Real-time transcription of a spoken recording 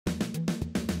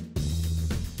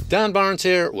Don Barnes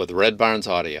here with Red Barnes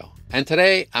Audio. And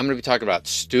today I'm going to be talking about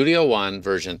Studio One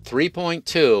version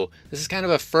 3.2. This is kind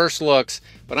of a first looks,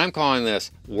 but I'm calling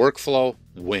this Workflow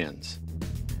Wins.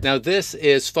 Now this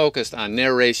is focused on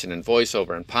narration and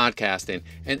voiceover and podcasting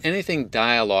and anything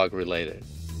dialogue related.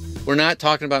 We're not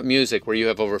talking about music where you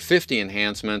have over 50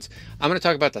 enhancements. I'm going to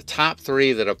talk about the top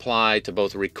 3 that apply to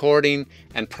both recording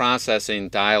and processing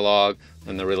dialogue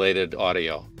and the related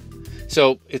audio.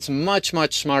 So it's much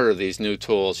smarter, these new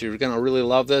tools. You're going to really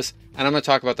love this. And I'm going to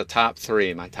talk about the top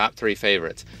 3, my top 3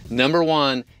 favorites. Number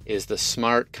 1 is the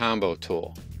Smart Combo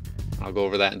tool. I'll go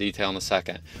over that in detail in a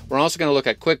second. We're also going to look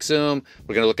at Quick Zoom.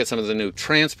 We're going to look at some of the new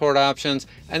transport options.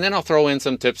 And then I'll throw in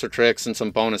some tips or tricks and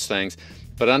some bonus things.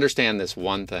 But understand this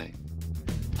one thing.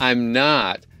 I'm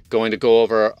not going to go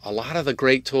over a lot of the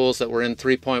great tools that were in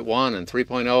 3.1 and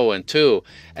 3.0 and 2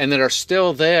 and that are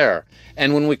still there.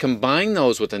 And when we combine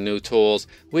those with the new tools,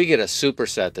 we get a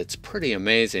superset that's pretty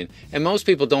amazing. And most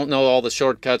people don't know all the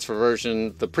shortcuts for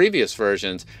the previous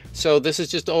versions. So this is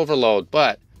just overload,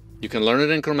 but you can learn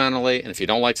it incrementally. And if you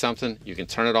don't like something, you can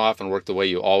turn it off and work the way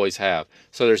you always have.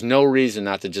 So there's no reason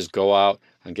not to just go out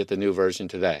and get the new version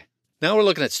today. Now we're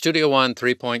looking at Studio One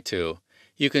 3.2.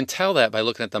 You can tell that by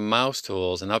looking at the mouse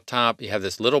tools, and up top you have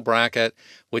this little bracket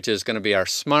which is going to be our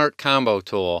Smart Combo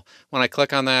tool. When I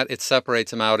click on that, it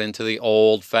separates them out into the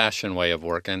old-fashioned way of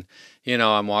working. You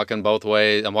know, I'm walking both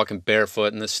ways. I'm walking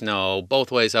barefoot in the snow,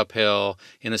 both ways uphill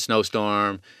in a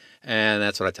snowstorm, and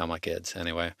that's what I tell my kids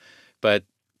anyway. But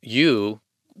you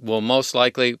will most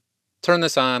likely turn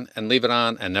this on and leave it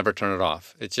on and never turn it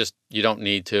off. It's just, you don't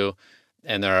need to,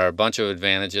 and there are a bunch of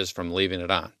advantages from leaving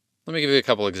it on. Let me give you a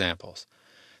couple examples.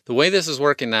 The way this is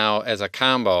working now as a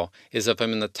combo is if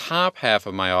I'm in the top half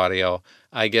of my audio,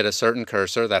 I get a certain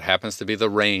cursor that happens to be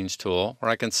the range tool where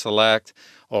I can select,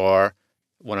 or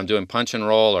when I'm doing punch and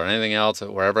roll or anything else,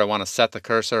 wherever I want to set the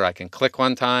cursor, I can click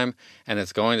one time and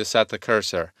it's going to set the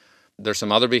cursor. There's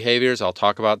some other behaviors, I'll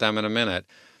talk about them in a minute,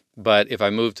 but if I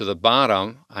move to the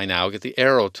bottom, I now get the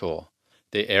arrow tool.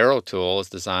 The arrow tool is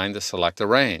designed to select a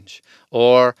range,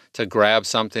 or to grab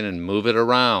something and move it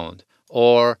around,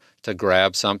 or to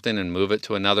grab something and move it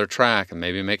to another track and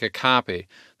maybe make a copy.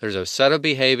 There's a set of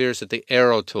behaviors that the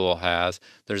arrow tool has.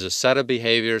 There's a set of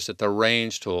behaviors that the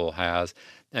range tool has.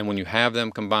 And when you have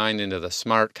them combined into the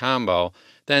Smart Combo,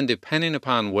 then depending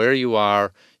upon where you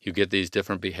are, you get these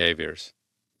different behaviors.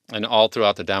 And all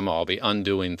throughout the demo, I'll be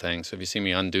undoing things. So if you see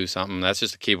me undo something, that's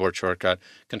just a keyboard shortcut.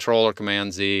 Control or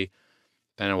Command Z,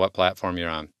 depending on what platform you're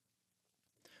on.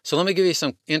 So let me give you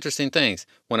some interesting things.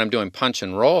 When I'm doing punch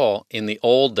and roll in the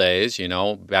old days, you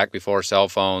know, back before cell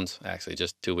phones, actually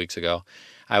just 2 weeks ago,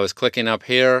 I was clicking up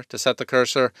here to set the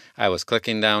cursor. I was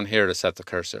clicking down here to set the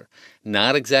cursor.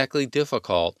 Not exactly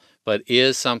difficult, but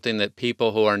is something that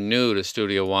people who are new to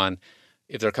Studio One,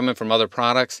 if they're coming from other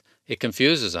products, it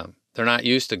confuses them. They're not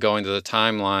used to going to the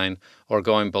timeline or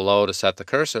going below to set the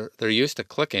cursor. They're used to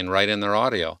clicking right in their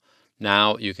audio.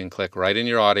 Now you can click right in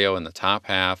your audio in the top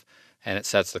half, and it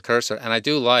sets the cursor. And I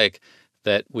do like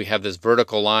that we have this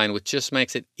vertical line, which just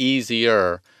makes it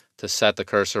easier to set the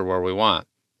cursor where we want.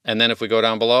 And then if we go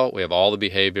down below, we have all the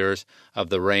behaviors of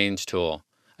the range tool.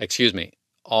 Excuse me,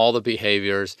 all the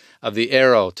behaviors of the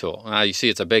arrow tool. Now you see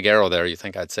it's a big arrow there. You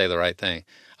think I'd say the right thing.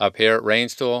 Up here,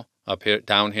 range tool. Up here,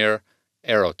 down here,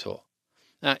 arrow tool.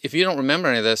 Now, if you don't remember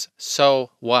any of this, so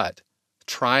what?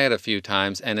 Try it a few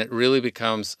times and it really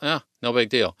becomes, no big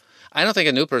deal. I don't think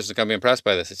a new person is going to be impressed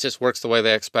by this. It just works the way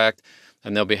they expect,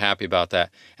 and they'll be happy about that.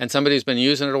 And somebody who's been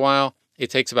using it a while, it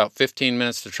takes about 15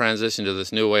 minutes to transition to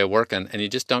this new way of working, and you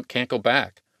just can't go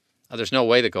back. There's no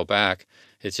way to go back.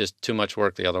 It's just too much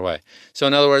work the other way. So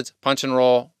in other words, punch and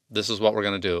roll, this is what we're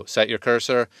going to do. Set your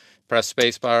cursor, press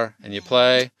spacebar, and you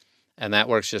play, and that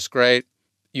works just great.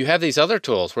 You have these other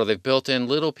tools where they've built in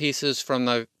little pieces from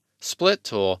the split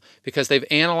tool because they've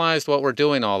analyzed what we're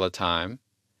doing all the time,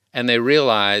 and they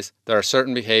realize there are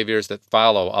certain behaviors that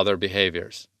follow other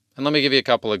behaviors. And let me give you a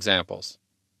couple examples.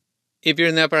 If you're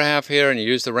in the upper half here and you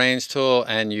use the range tool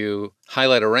and you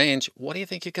highlight a range, what do you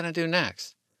think you're going to do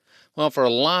next? Well, for a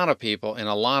lot of people, in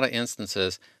a lot of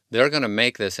instances, they're going to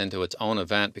make this into its own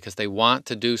event because they want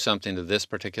to do something to this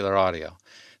particular audio.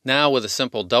 Now, with a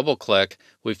simple double click,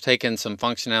 we've taken some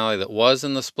functionality that was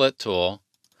in the split tool,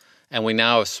 and we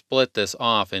now have split this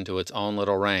off into its own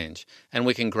little range. And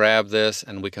we can grab this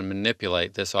and we can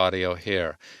manipulate this audio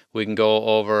here. We can go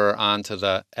over onto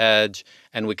the edge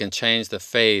and we can change the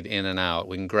fade in and out.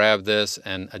 We can grab this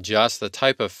and adjust the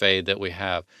type of fade that we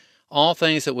have. All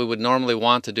things that we would normally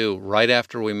want to do right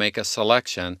after we make a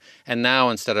selection. And now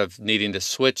instead of needing to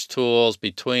switch tools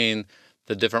between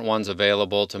the different ones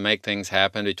available to make things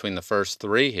happen between the first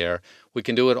three here. We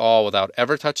can do it all without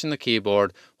ever touching the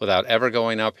keyboard, without ever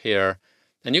going up here.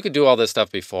 And you could do all this stuff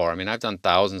before. I mean, I've done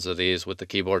thousands of these with the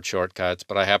keyboard shortcuts,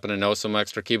 but I happen to know some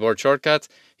extra keyboard shortcuts.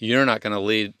 You're not going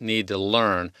to need to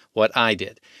learn what I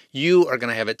did. You are going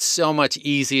to have it so much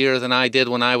easier than I did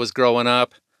when I was growing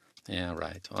up. Yeah,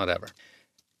 right, whatever.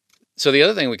 So the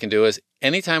other thing we can do is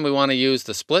anytime we want to use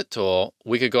the split tool,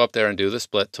 we could go up there and do the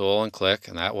split tool and click,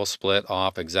 and that will split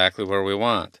off exactly where we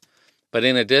want. But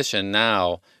in addition,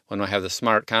 now, when I have the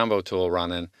Smart Combo tool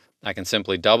running, I can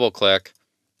simply double click,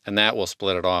 and that will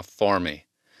split it off for me.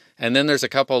 And then there's a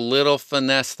couple little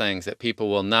finesse things that people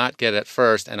will not get at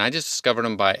first, and I just discovered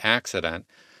them by accident.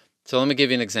 So let me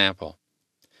give you an example.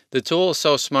 The tool is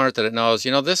so smart that it knows,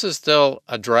 this is still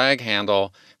a drag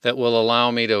handle that will allow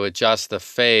me to adjust the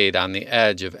fade on the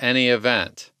edge of any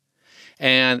event.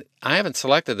 And I haven't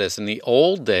selected this. In the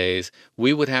old days,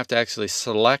 we would have to actually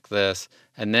select this,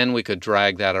 and then we could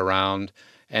drag that around.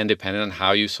 And depending on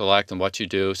how you select and what you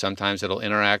do, sometimes it'll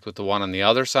interact with the one on the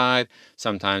other side.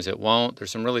 Sometimes it won't.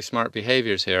 There's some really smart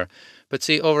behaviors here. But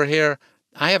see, over here,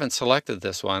 I haven't selected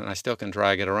this one, and I still can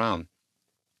drag it around.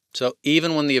 So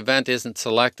even when the event isn't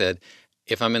selected,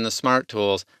 if I'm in the Smart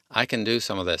Tools, I can do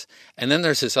some of this. And then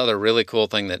there's this other really cool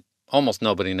thing that almost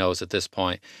nobody knows at this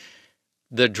point.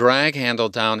 The drag handle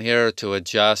down here to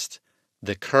adjust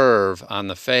the curve on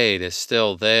the fade is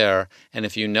still there. And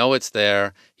if you know it's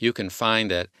there, you can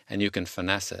find it and you can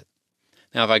finesse it.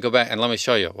 Now, if I go back and let me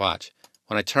show you, watch.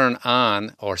 When I turn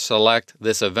on or select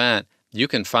this event, you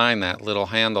can find that little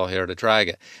handle here to drag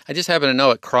it. I just happen to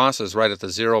know it crosses right at the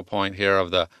 0 point here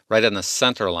of right in the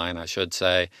center line, I should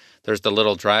say. There's the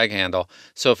little drag handle.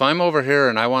 So if I'm over here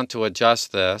and I want to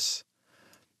adjust this,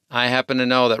 I happen to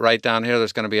know that right down here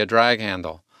there's going to be a drag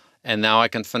handle. And now I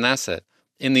can finesse it.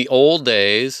 In the old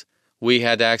days, we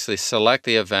had to actually select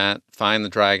the event, find the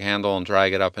drag handle, and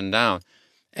drag it up and down.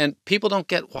 And people don't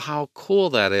get how cool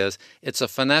that is. It's a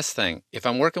finesse thing. If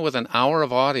I'm working with an hour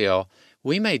of audio,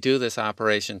 we may do this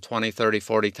operation 20, 30,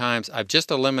 40 times. I've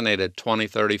just eliminated 20,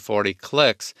 30, 40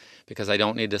 clicks because I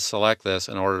don't need to select this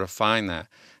in order to find that.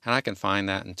 And I can find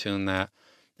that and tune that.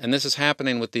 And this is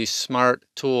happening with these smart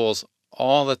tools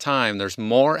all the time. There's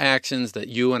more actions that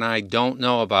you and I don't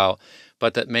know about,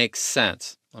 but that make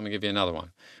sense. Let me give you another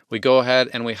one. We go ahead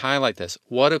and we highlight this.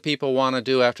 What do people want to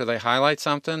do after they highlight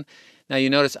something? Now you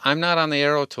notice I'm not on the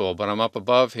arrow tool, but I'm up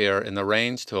above here in the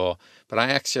range tool. But I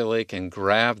actually can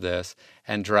grab this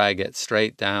and drag it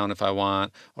straight down if I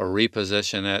want, or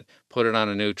reposition it, put it on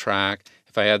a new track.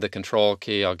 If I add the control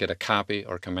key, I'll get a copy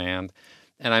or command.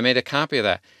 And I made a copy of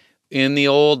that. In the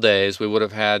old days, we would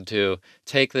have had to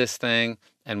take this thing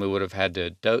and we would have had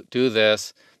to do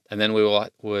this, and then we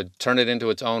would turn it into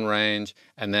its own range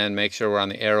and then make sure we're on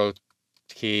the arrow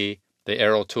key, the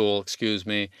arrow tool, excuse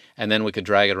me, and then we could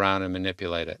drag it around and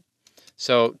manipulate it.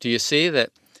 So do you see that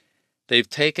they've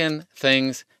taken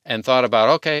things and thought about,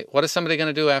 okay, what is somebody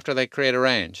going to do after they create a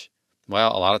range?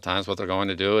 Well, a lot of times what they're going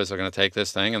to do is they're going to take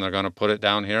this thing and they're going to put it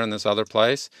down here in this other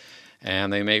place,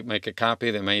 and they may make a copy,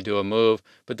 they may do a move,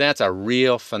 but that's a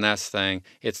real finesse thing.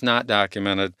 It's not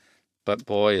documented, but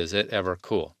boy, is it ever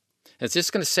cool. It's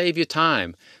just going to save you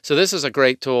time. So this is a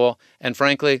great tool, and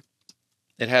frankly,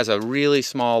 it has a really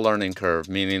small learning curve,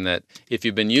 meaning that if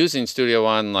you've been using Studio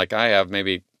One like I have,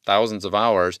 maybe thousands of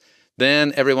hours,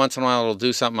 then every once in a while it'll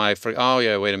do something I forget, oh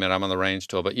yeah, wait a minute, I'm on the range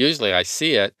tool. But usually I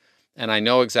see it, and I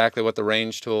know exactly what the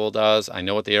range tool does. I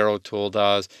know what the arrow tool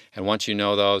does. And once you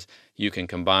know those, you can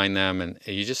combine them, and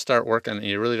you just start working, and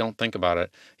you really don't think about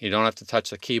it. You don't have to touch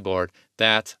the keyboard.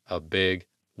 That's a big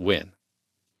win.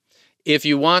 If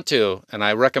you want to, and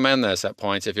I recommend this at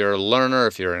points, if you're a learner,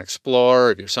 if you're an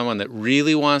explorer, if you're someone that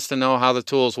really wants to know how the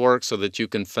tools work so that you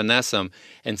can finesse them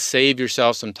and save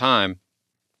yourself some time,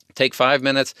 take 5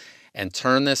 minutes and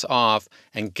turn this off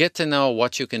and get to know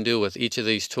what you can do with each of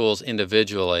these tools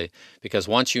individually. Because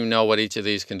once you know what each of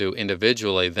these can do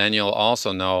individually, then you'll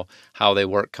also know how they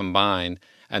work combined.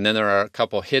 And then there are a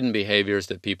couple hidden behaviors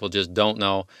that people just don't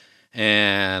know.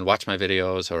 And watch my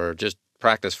videos or just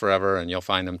practice forever and you'll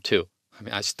find them too. I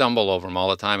mean, I stumble over them all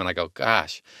the time and I go,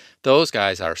 gosh, those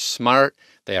guys are smart,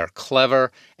 they are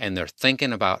clever, and they're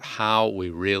thinking about how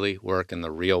we really work in the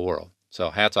real world.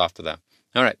 So hats off to them.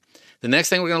 All right, the next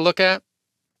thing we're going to look at,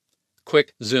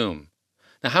 quick zoom.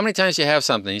 Now, how many times you have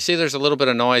something? You see there's a little bit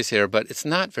of noise here, but it's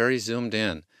not very zoomed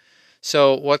in.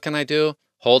 So what can I do?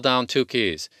 Hold down 2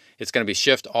 keys. It's going to be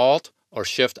Shift-Alt or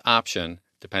Shift-Option,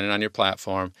 depending on your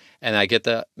platform. And I get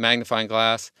the magnifying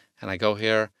glass, and I go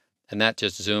here, and that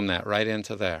just zoomed that right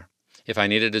into there. If I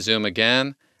needed to zoom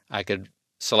again, I could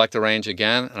select the range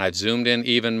again, and I've zoomed in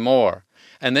even more.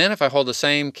 And then if I hold the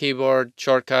same keyboard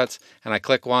shortcuts and I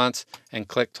click once and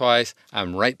click twice,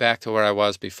 I'm right back to where I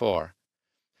was before.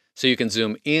 So you can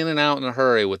zoom in and out in a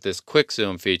hurry with this quick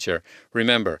zoom feature.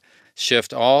 Remember,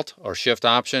 Shift Alt or Shift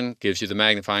Option gives you the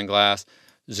magnifying glass.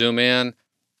 Zoom in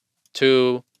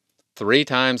 2, 3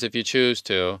 times if you choose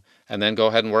to, and then go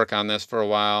ahead and work on this for a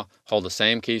while. Hold the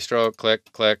same keystroke,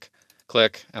 click, click,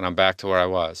 click, and I'm back to where I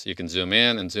was. You can zoom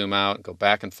in and zoom out and go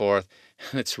back and forth.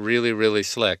 It's really, really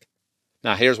slick.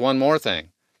 Now here's one more thing.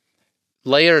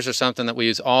 Layers are something that we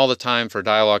use all the time for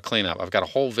dialogue cleanup. I've got a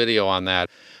whole video on that.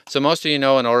 So most of you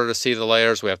know in order to see the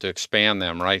layers, we have to expand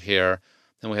them right here.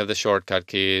 Then we have the shortcut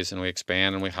keys and we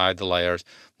expand and we hide the layers.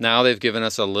 Now they've given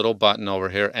us a little button over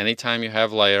here. Anytime you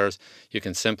have layers, you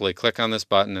can simply click on this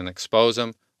button and expose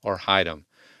them or hide them.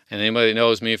 And anybody that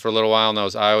knows me for a little while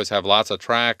knows I always have lots of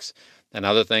tracks and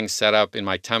other things set up in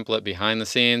my template behind the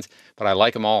scenes, but I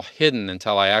like them all hidden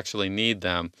until I actually need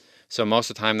them. So most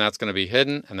of the time that's going to be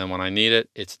hidden, and then when I need it,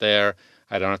 it's there.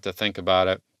 I don't have to think about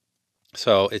it.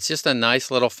 So it's just a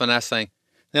nice little finesse thing.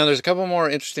 Now there's a couple more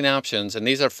interesting options, and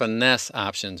these are finesse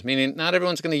options, meaning not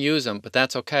everyone's going to use them, but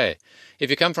that's okay. If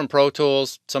you come from Pro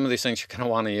Tools, some of these things you're going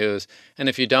to want to use, and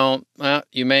if you don't, well,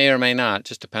 you may or may not. It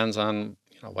just depends on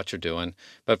what you're doing.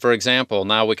 But for example,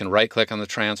 now we can right click on the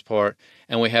transport,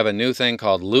 and we have a new thing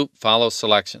called Loop Follow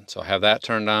Selection. So I have that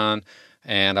turned on,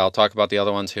 and I'll talk about the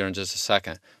other ones here in just a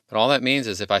second. But all that means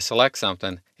is if I select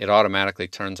something, it automatically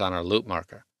turns on our loop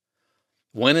marker.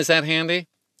 When is that handy?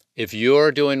 If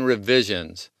you're doing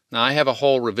revisions. Now I have a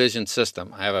whole revision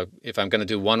system. If I'm going to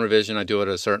do one revision, I do it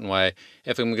a certain way.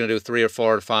 If I'm going to do 3 or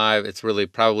 4 or 5, it's really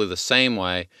probably the same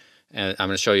way. And I'm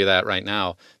going to show you that right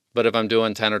now. But if I'm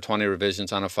doing 10 or 20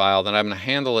 revisions on a file, then I'm going to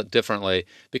handle it differently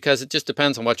because it just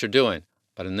depends on what you're doing.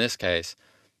 But in this case,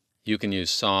 you can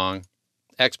use Song,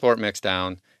 Export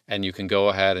Mixdown, and you can go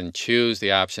ahead and choose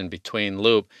the option between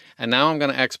loop. And now I'm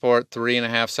going to export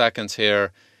 3.5 seconds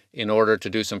here in order to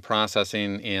do some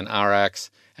processing in RX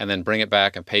and then bring it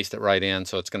back and paste it right in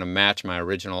so it's going to match my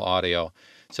original audio.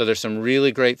 So there's some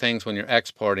really great things when you're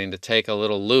exporting to take a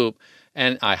little loop,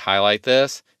 and I highlight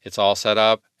this, it's all set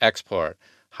up, export.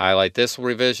 Highlight this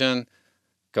revision,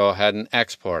 go ahead and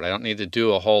export. I don't need to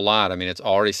do a whole lot. I mean, it's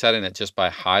already setting it just by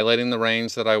highlighting the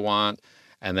range that I want,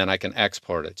 and then I can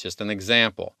export it. Just an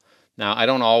example. Now, I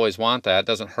don't always want that. It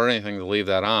doesn't hurt anything to leave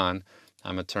that on.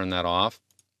 I'm going to turn that off.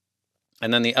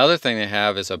 And then the other thing they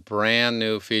have is a brand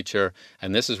new feature,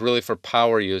 and this is really for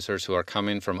power users who are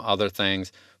coming from other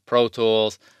things. Pro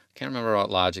Tools, I can't remember what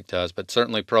Logic does, but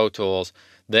certainly Pro Tools,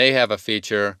 they have a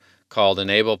feature called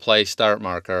Enable Play Start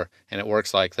Marker, and it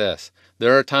works like this.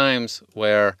 There are times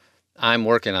where I'm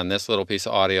working on this little piece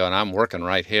of audio and I'm working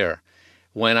right here.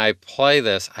 When I play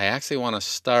this, I actually want to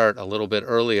start a little bit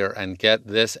earlier and get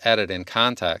this edit in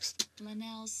context.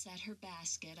 Linnell set her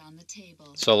basket on the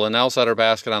table. So Linnell set her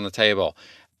basket on the table.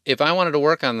 If I wanted to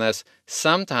work on this,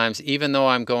 sometimes even though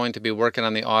I'm going to be working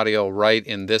on the audio right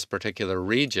in this particular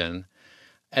region,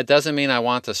 it doesn't mean I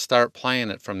want to start playing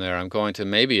it from there. I'm going to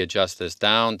maybe adjust this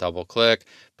down, double click,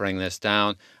 bring this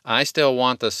down. I still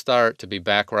want the start to be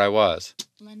back where I was.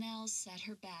 Linnell set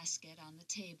her basket on the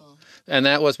table. And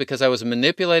that was because I was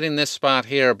manipulating this spot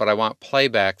here, but I want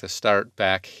playback to start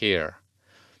back here.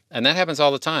 And that happens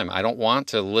all the time. I don't want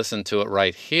to listen to it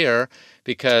right here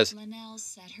because... Linnell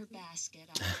set her basket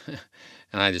on.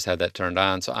 And I just had that turned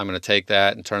on. So I'm going to take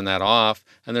that and turn that off.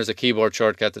 And there's a keyboard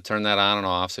shortcut to turn that on and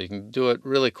off. So you can do it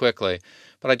really quickly.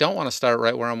 But I don't want to start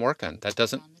right where I'm working.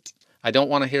 I don't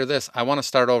want to hear this. I want to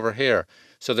start over here.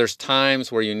 So there's times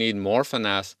where you need more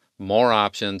finesse, more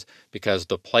options, because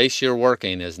the place you're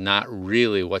working is not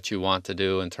really what you want to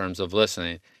do in terms of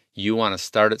listening. You want to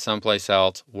start it someplace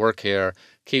else, work here,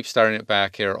 keep starting it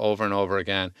back here over and over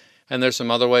again. And there's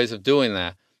some other ways of doing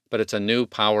that. But it's a new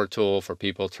power tool for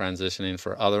people transitioning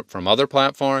from other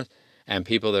platforms and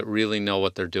people that really know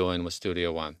what they're doing with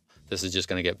Studio One. This is just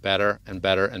going to get better and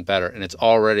better and better. And it's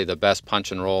already the best punch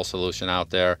and roll solution out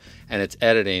there. And its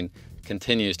editing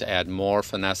continues to add more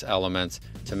finesse elements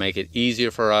to make it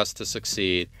easier for us to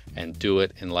succeed and do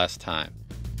it in less time.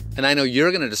 And I know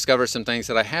you're going to discover some things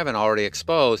that I haven't already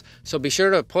exposed, so be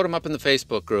sure to put them up in the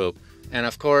Facebook group. And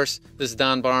of course, this is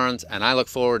Don Barnes, and I look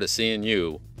forward to seeing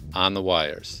you on the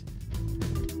wires.